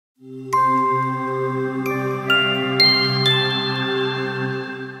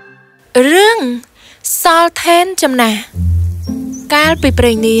រឿង Sultan ចំណាស់កាលពីព្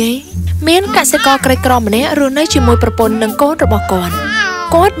រេងនាយមានកសិករក្រីក្រម្នាក់រស់នៅជាមួយប្រពន្ធនិងកូនរបស់គា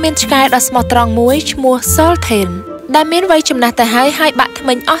ត់មានឆ្កែដ៏ស្មោះត្រង់មួយឈ្មោះ Sultan ដែលមានវ័យចំណាស់ទៅហើយបាក់ធ្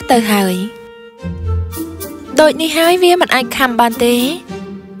មេញអស់ទៅហើយដូចនេះហើយវាមិនអាចខំបានទេ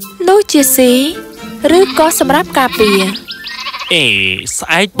នោះជាស៊ីឬក៏សម្រាប់ការពារស្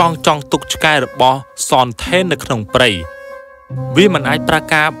អែកបងចង់ទុកឆ្កែរបស់ Sultan នៅក្នុងព្រៃវាមិនអាចប្រ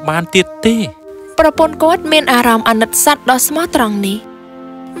កាសបានទៀតទេប្រពន្ធគាត់មានអារម្មណ៍អាណិតសត្វដ៏ស្មោះត្រង់នេះ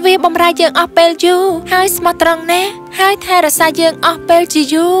វាបំរើយើងអស់ពេលយូរហើយស្មោះត្រង់ណាស់ហើយថែរក្សាយើងអស់ពេលជា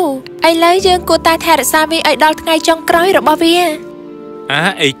យូរឥឡូវយើងគួរតែថែរក្សាវាឲ្យដល់ថ្ងៃចុងក្រោយរបស់វា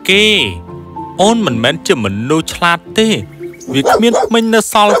អីគេអូនមិនមែនជាមនុស្សឆ្លាតទេវាគ្មានធ្មេញនៅ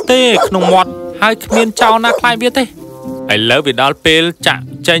សល់ទេក្នុងមាត់ហើយគ្មានចោលណាខ្លាចវាទេឥឡូវវាដល់ពេលចាក់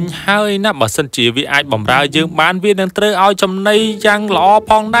ចេញហើយណាបើសិនជាវាអាចបំរើយើងបានវានឹងត្រូវឲ្យចំណីយ៉ាងល្អ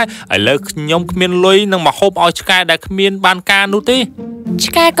ផងដែរឥឡូវខ្ញុំគ្មានលុយនឹងមកហូបឲ្យឆ្កែដែលគ្មានបានការនោះទេ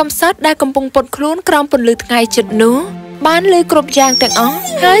ឆ្កែកំសត់ដែលកំពុងពត់ខ្លួនក្រោមពន្លឺថ្ងៃជិតនោះបានលើគ្រប់យ៉ាងទាំងអស់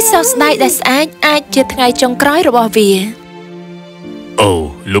ហើយសោកស្ដាយដែលស្អាតអាចជាថ្ងៃចុងក្រោយរបស់វាអូ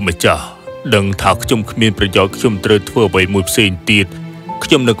លោកម្ចាស់ដឹងថាខ្ញុំគ្មានប្រយោជន៍ខ្ញុំត្រូវធ្វើអ្វីមួយផ្សេងទៀតខ្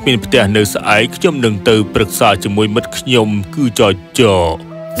ញុំនឹងគ្មានផ្ទះនៅស្អែកខ្ញុំនឹងទៅប្រឹក្សាជាមួយមិត្តខ្ញុំគឺចច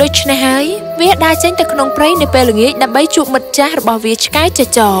ដូច្នេះហើយវាដើរចេញទៅក្នុងព្រៃនៅពេលល្ងាចដើម្បីជួបមិត្តចាស់របស់វាឆ្កែច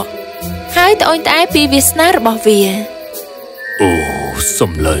ចហើយត្អូញត្អែពីវាសនារបស់វាអូ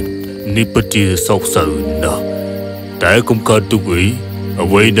សំឡេងនេះពិតជាសោកសៅណាស់តែកុំកើតទុកអ្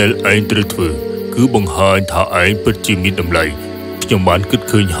វីដែលឯងត្រូវធ្វើគឺបង្ហាញថាឯងពិតជាមានតម្លៃខ្ញុំបានគិត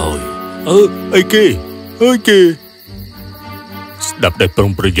ឃើញហើយអីគេស្ដាប់តែប្រុ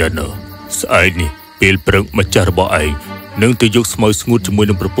ងប្រយ័ត្នណាស្អែកនេះពេលព្រឹកម្ចាស់របស់ឯងនឹងទៅយកស្មៅស្ងួតជាមួយ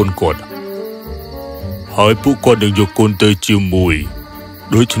នឹងប្រពន្ធគាត់ហើយពួកគាត់នឹងយកកូនទៅជាមួយ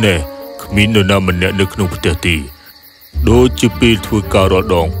ដូច្នេះគ្មាននរណាម្នាក់នៅក្នុងផ្ទះទេដូចជាពេលធ្វើការរាល់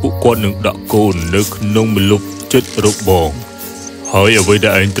ដងពួកគាត់នឹងដាក់កូននៅក្នុងម្លប់ចិត្តរបងហើយអ្វីដែ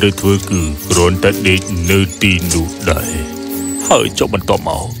លឯងត្រូវធ្វើគឺគ្រាន់តែដេកនៅទីនោះដែរហើយចុះបន្ទាប់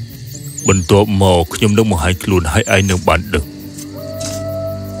មកខ្ញុំនឹងបង្ហាញខ្លួនឲ្យឯងនឹងបានដឹង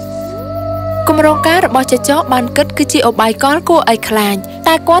គម្រោងការរបស់ចចបានគិតគឺជាឧបាយកលគួរឲ្យខ្លាច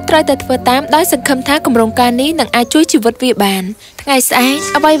តែគាត់ត្រូវតែធ្វើតាមដោយសង្ឃឹមថាគម្រោងការនេះនឹងអាចជួយជីវិតវាបានថ្ងៃស្អែក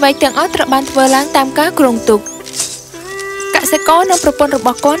អ្វីៗទាំងអស់ត្រូវបានធ្វើឡើងតាមការគ្រោងទុកកសិករនិងប្រពន្ធរប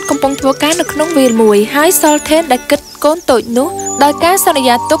ស់គាត់កំពុងធ្វើការនៅក្នុងវាលមួយហើយ Sultan ដែលគិតកូនតូចនោះដោយការសន្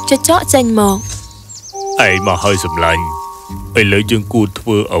យាទុកចចចេញមកឯងមកហើយសម្លាញ់ឥឡូវយើងគួរធ្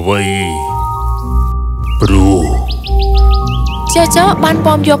វើអ្វីព្រោះចចបាន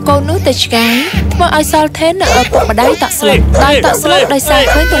ពំយកកូននោះទៅឆ្កែធ្វើឲ្យ Sultan នៅឪពុកម្ដាយតក់ស្លុតដោយសារ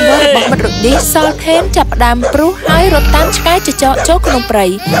ឃើញទង្វើរបស់មិត្តរនេះ Sultan ចាប់ផ្ដើមព្រុសហើយរត់តាមឆ្កែចចចូលក្នុងព្រៃ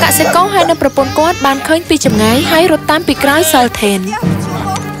កសិករហើយនៅប្រពន្ធគាត់បានឃើញពីចម្ងាយហើយរត់តាមពីក្រោយ Sultan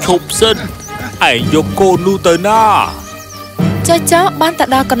ឈប់សិនឯងយកកូននោះទៅណាចចបានទៅ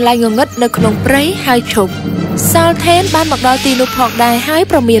ដល់កន្លែងងងឹតនៅក្នុងព្រៃហើយឈប់ Sultan បានមកដល់ទីនោះផងដែរហើយ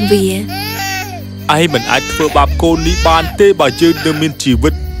ប្រមានវាឯងមិនអាចធ្វើបាបកូននេះបានទេបើយើងនៅមានជីវិ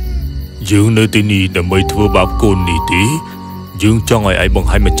តយើងនៅទីនេះដើម្បីធ្វើបាបកូននេះទេយើងចង់ឲ្យឯងបង្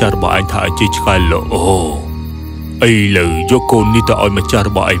ហាញម្ចាស់របស់ឯងថាឯងជាឆ្កែល្អឥឡូវយកកូននេះទៅឲ្យម្ចាស់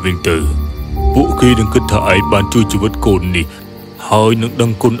របស់ឯងវិញទៅពួកគេនឹងគិតថាឯងបានជួយជីវិតកូននេះហើយនឹងដឹ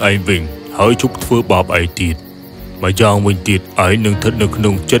ងគុណឯងវិញហើយជប់ធ្វើបាបឯងទៀតម្យ៉ាងវិញទៀតឯងនឹងស្ថិតនៅក្នុ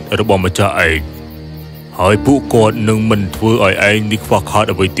ងចិត្តរបស់ម្ចាស់ឯងហើយពួកគាត់នឹងមិនធ្វើឲ្យឯងនេះខ្វះខាត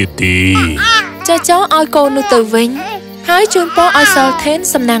អ្វីទៀតទេចចឲ្យកូននោះទៅវិញហើយជូនពរឲ្យ Sultan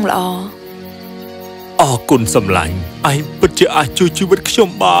សំណាងល្អអរគុណសម្លាញ់ឯងពិតជាអាចជួយជីវិតខ្ញុំ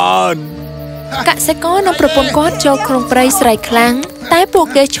បានកសិករនិងប្រពន្ធគាត់ចូលក្នុងព្រៃស្រែកខ្លាំងតែពួក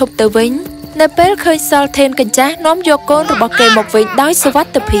គេឈប់ទៅវិញនៅពេលឃើញ Sultan កញ្ចាស់នាំយកកូនរបស់គេមកវិញដោយសុវ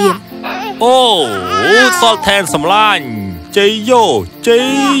ត្ថិភាពអូ Sultan សម្លាញ់ជ័យយោឯ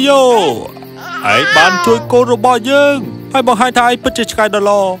ងបានជួយកូនរបស់យើងហើយបង្ហាញថាឯងពិតជាឆ្កែដ៏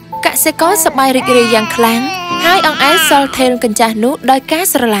ល្អកសិករសប្បាយរីករាយយ៉ាងខ្លាំងហើយអង្អែល Sultan កញ្ចាស់នោះដោយការ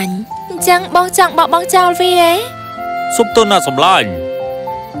ស្រឡាញ់អញ្ចឹងបងចង់បោះបង់ចោលវាសុំទោសណាសម្លាញ់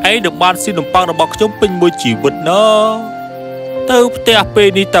ឯងនឹងបានស៊ីនំប៉័ងរបស់ខ្ញុំពេញមួយជីវិតណាទៅផ្ទះពេល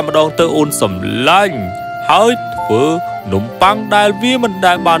នេះតែម្ដងទៅអូនសម្លាញ់ហើយធ្វើនំប៉័ងដែលវាមិន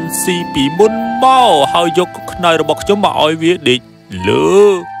ដែលបានស៊ីពីមុនមកហើយយកខ្នើយរបស់ខ្ញុំមកឲ្យវាដេកលើ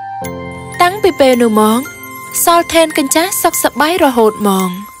តាំងពីពេលនោះមក Sultan កញ្ចាស់សុខសប្បាយរហូតម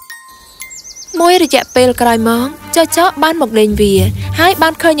កមួយរយៈពេលក្រោយមកចចបានមកលេងវាហើយបា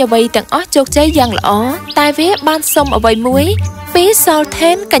នឃើញអ្វីទាំងអស់ជោគជ័យយ៉ាងល្អតែវាបានសុំអ្វីមួយពី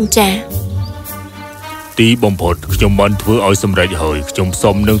Sultan កញ្ចាស់ទ ទីបំផុតខ្ញុំបានធ្វើឲ្យសម្រេចហើយខ្ញុំ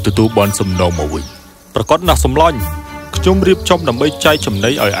សូមនឹងទទួលបានសំណងមកវិញប្រកាសណាស់សម្លាញ់ខ្ញុំរៀបចំដើម្បីចែកចំ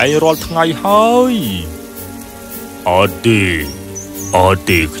ណីឲ្យឯងរាល់ថ្ងៃហើយអត់ទេ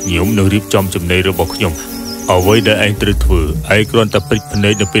ខ្ញុំនឹងរៀបចំចំណីរបស់ខ្ញុំអ្វីដែលឯងត្រូវធ្វើឯងគ្រាន់តែព្រិចភ្នែ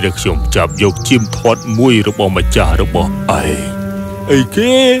កនៅពេលដែលខ្ញុំចាប់យកជៀមធាត់មួយរបស់ម្ចាស់របស់ឯងអី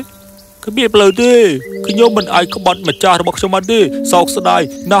គេគ្មានផ្លូវទេខ្ញុំមិនអាចក្បត់ម្ចាស់របស់ខ្ញុំបានទេសោកស្ដាយ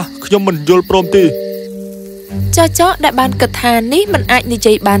ណាស់ខ្ញុំមិនយល់ព្រមទេចចកដែលបានគិតថានេះមិនអាចនិ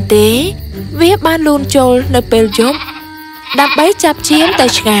យាយបានទេវាបានលូនចូលនៅពេលយប់ដើម្បីចាប់ជៀមទៅ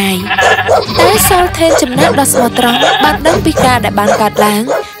ឆ្ងាយតែសល់ថេនចំណាក់ដ៏ស្មោះត្រង់បានដឹងពីការដែលបានកើតឡើង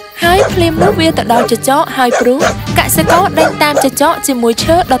ហើយភ្លាមនោះវាទៅដល់ចចកហើយព្រោះកសិករដេញតាមចចកជាមួយ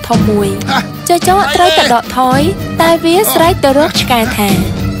ឈើដ៏ធំមួយចចកត្រូវតែដកថយតែវាស្រែកទៅរកឆ្កែថា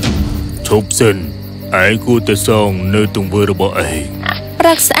ឈប់សិនឯងគួរតែសងនៅទង្វើរបស់ឯង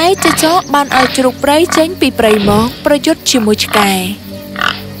ព្រឹកស្អែកចចកបានឲ្យជ្រូកព្រៃចេញពីព្រៃមកប្រយុទ្ធជាមួយឆ្កែ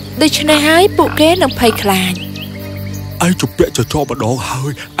ដូច្នេះហើយពួកគេនឹងភ័យខ្លាចឯងជពាក់ចចកម្ដងហើ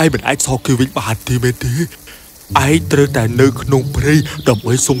យឯងមិនអាចសងគេវិញបានទេមែនទេឯងត្រូវតែនៅក្នុងព្រៃដើម្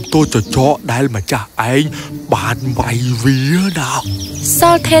បីសុំទោសចចកដែលម្ចាស់ឯងបានវាយវាណាស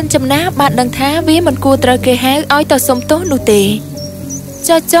ល់ថេនចំណាស់បានដឹងថាវាមិនគួរត្រូវគេហៅឲ្យទៅសុំទោសនោះទេ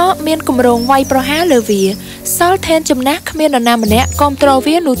ចចកមានគម្រោងវាយប្រហារលើវាសល់ថេនចំណាស់គ្មាននរណាម្នាក់គាំទ្រ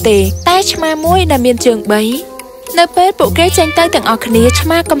វានោះទេតែឆ្មាមួយដែលមានជើង3នៅពេលពួកគេចេញទៅទាំងអស់គ្នាឆ្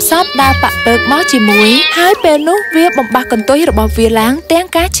មាកំសត់ដើរប៉ាក់ពើកមកជាមួយហើយពេលនោះវាបំបះកន្ទុយរបស់វាឡើងទាំង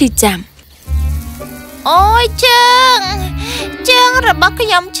ការឈឺចាំអូយជើងរបស់ខ្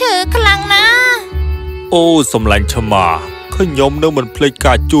ញុំឈឺខ្លាំងណាស់អូសម្លាញ់ឆ្មាខ្ញុំនៅមិនភ្លេច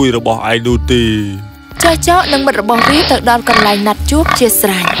ការជួយរបស់ឯងនោះទេចចកនិងមិត្តរបស់វាទៅដល់កន្លែងណាត់ជួបជាស្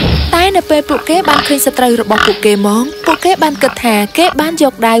រេចតែនៅពេលពួកគេបានឃើញសត្រូវរបស់ពួកគេមកពួកគេបានគិតថាគេបានយ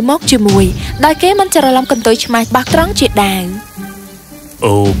កដាវមកជាមួយដោយគេមិនច្រឡំកន្ទុយឆ្មាបះត្រង់ជាដាវ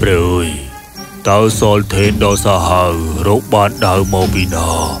អូព្រះអើយតើសល់ថេនដ៏សាហាវរកបានដាវមកពីណា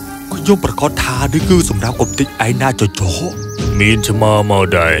ខ្ញុំប្រកាសថានេះគឺសម្រាប់កំទេចឯណាចចកមានឆ្មាមក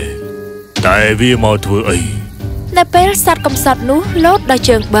ដែរតែវាមកធ្វើអីនៅពេលសត្វកំសត់នោះលោតដល់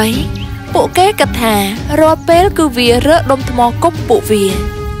ជើង3ពួកគេគិតថារាល់ពេលគឺវារើដុំថ្មគប់ពួកវា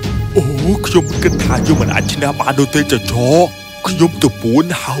អូខ្ញុំគិតថាយើងមិនអាចឈ្នះបាននោះទេចចកខ្ញុំទៅពួន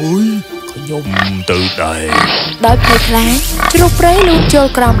ហើយខ្ញុំទៅដែរដោយភ័យខ្លាចជ្រូកព្រៃលូនចូល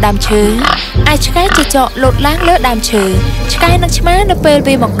ក្រោមដើមឈើឯឆ្កែចចកលោតឡើងលើដើមឈើឆ្កែនិងឆ្មានៅពេល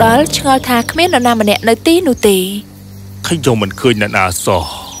វាមកដល់ឆ្ងល់ថាគ្មាននរណាម្នាក់នៅទីនោះទេខ្ញុំមិនឃើញអ្នកណាសោះ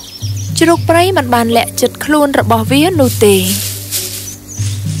ជ្រូកព្រៃមិនបានលាក់ចិត្តខ្លួនរបស់វានោះទេ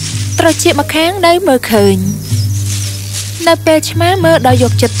ត្រចៀកម្ខាងនៅមើលឃើញនៅពេលឆ្មាមើលដល់យ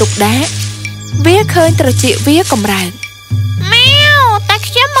កចិត្តទុកដាក់វាឃើញត្រចៀកវាកំរើកម៉ែវតែ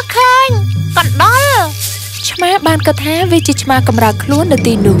ខ្ញុំមកឃើញកណ្ដុរឆ្មាបានគិតថាវាជាឆ្មាកំរើកខ្លួននៅ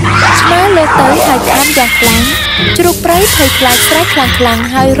ទីនោះឆ្មាលើទៅហើយខាំយ៉ាងខ្លាំងជ្រូកព្រៃភ័យខ្លាចស្រែកខ្លាំង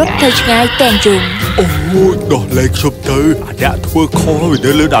ហើយរត់ទៅឆ្ងាយទាំងយំអូដោះលែងខ្ញុំទៅអាអ្នកធ្វើខុសវា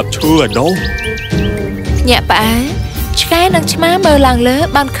នៅលើដើមឈើអានោះញាក់ផ្អើលឆ្កែនិងឆ្មាមើលឡើងលើ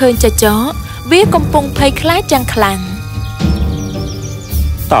បានឃើញចចកវាកំពុងភ័យខ្លាចយ៉ាងខ្លាំង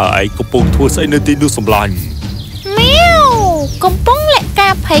តើឯងកំពុងធ្វើស្អីនៅទីនោះសម្លាញ់ម៉ែវកំពុងលាក់កា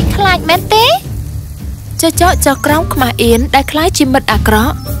រភ័យខ្លាចមែនទេចចកចោះក្រោមខ្មាស់អៀនដែលខ្លាចជាមិត្តអាក្រ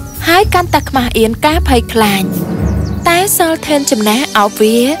ក់ហើយកាន់តែខ្មាស់អៀនការភ័យខ្លាចតែសល់ថេនចំណាស់អោប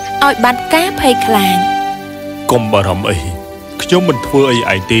វាឲ្យបាត់ការភ័យខ្លាចកុំបារម្ភអីខ្ញុំមិនធ្វើអី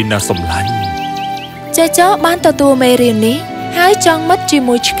ឯងទេណាសម្លាញ់ចចកបានទទួលមេរៀននេះហើយចង់មិត្តជា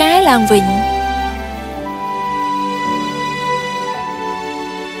មួយឆ្កែឡើងវិញ